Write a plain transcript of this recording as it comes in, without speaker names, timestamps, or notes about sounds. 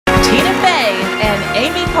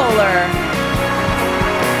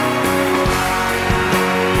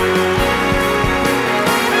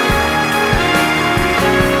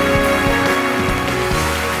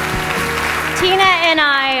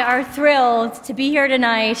thrilled to be here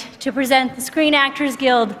tonight to present the Screen Actors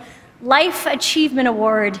Guild Life Achievement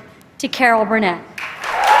Award to Carol Burnett.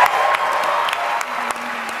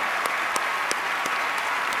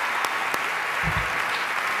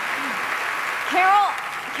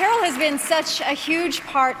 Carol has been such a huge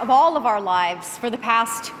part of all of our lives for the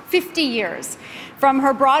past 50 years. From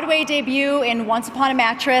her Broadway debut in Once Upon a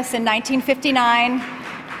Mattress in 1959,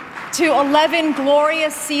 to 11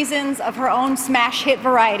 glorious seasons of her own smash hit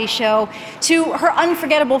variety show, to her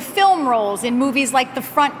unforgettable film roles in movies like The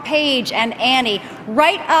Front Page and Annie,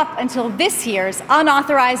 right up until this year's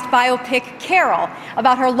unauthorized biopic Carol,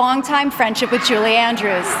 about her longtime friendship with Julie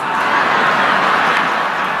Andrews.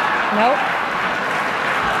 Nope.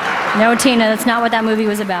 No, Tina, that's not what that movie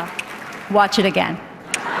was about. Watch it again.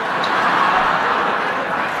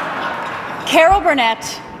 Carol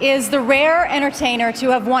Burnett is the rare entertainer to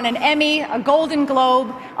have won an Emmy, a Golden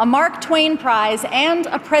Globe, a Mark Twain Prize, and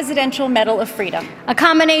a Presidential Medal of Freedom. A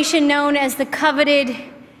combination known as the coveted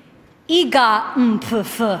EGOT.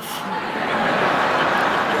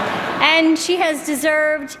 And she has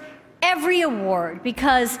deserved every award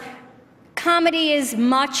because comedy is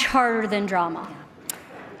much harder than drama.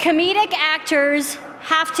 Comedic actors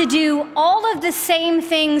have to do all of the same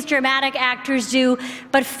things dramatic actors do,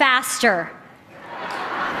 but faster.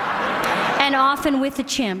 And often with a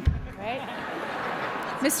chimp. Right?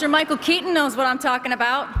 Mr. Michael Keaton knows what I'm talking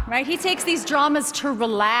about, right? He takes these dramas to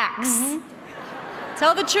relax.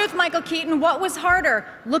 Tell the truth, Michael Keaton, what was harder?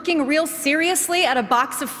 Looking real seriously at a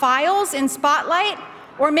box of files in Spotlight,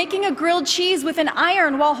 or making a grilled cheese with an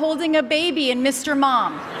iron while holding a baby in Mr.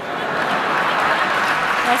 Mom?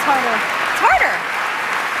 That's harder. It's harder.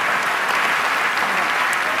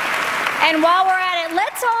 And while we're at it,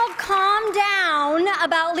 let's all calm down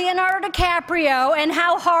about Leonardo DiCaprio and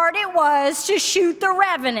how hard it was to shoot The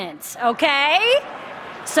Revenant, okay?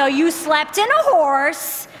 So you slept in a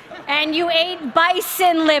horse and you ate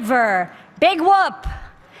bison liver. Big whoop.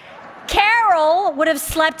 Carol would have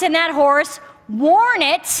slept in that horse, worn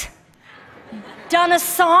it, done a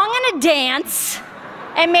song and a dance,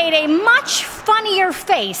 and made a much funnier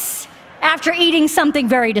face after eating something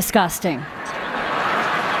very disgusting.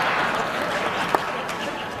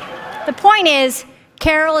 The point is,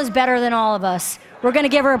 Carol is better than all of us. We're going to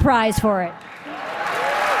give her a prize for it.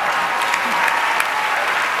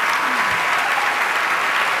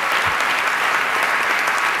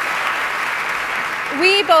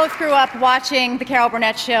 We both grew up watching The Carol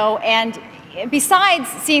Burnett Show, and besides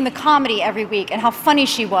seeing the comedy every week and how funny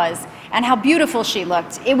she was and how beautiful she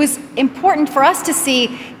looked, it was important for us to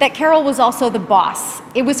see that Carol was also the boss.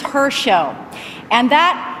 It was her show. And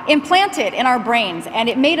that implanted in our brains, and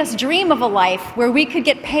it made us dream of a life where we could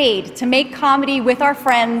get paid to make comedy with our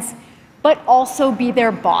friends, but also be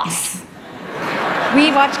their boss.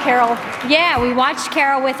 We watched Carol. Yeah, we watched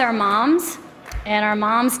Carol with our moms, and our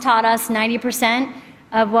moms taught us 90%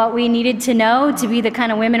 of what we needed to know to be the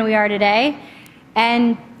kind of women we are today.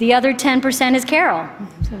 And the other 10% is Carol.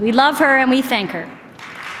 So we love her and we thank her.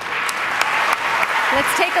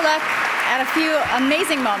 Let's take a look at a few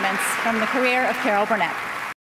amazing moments from the career of Carol Burnett.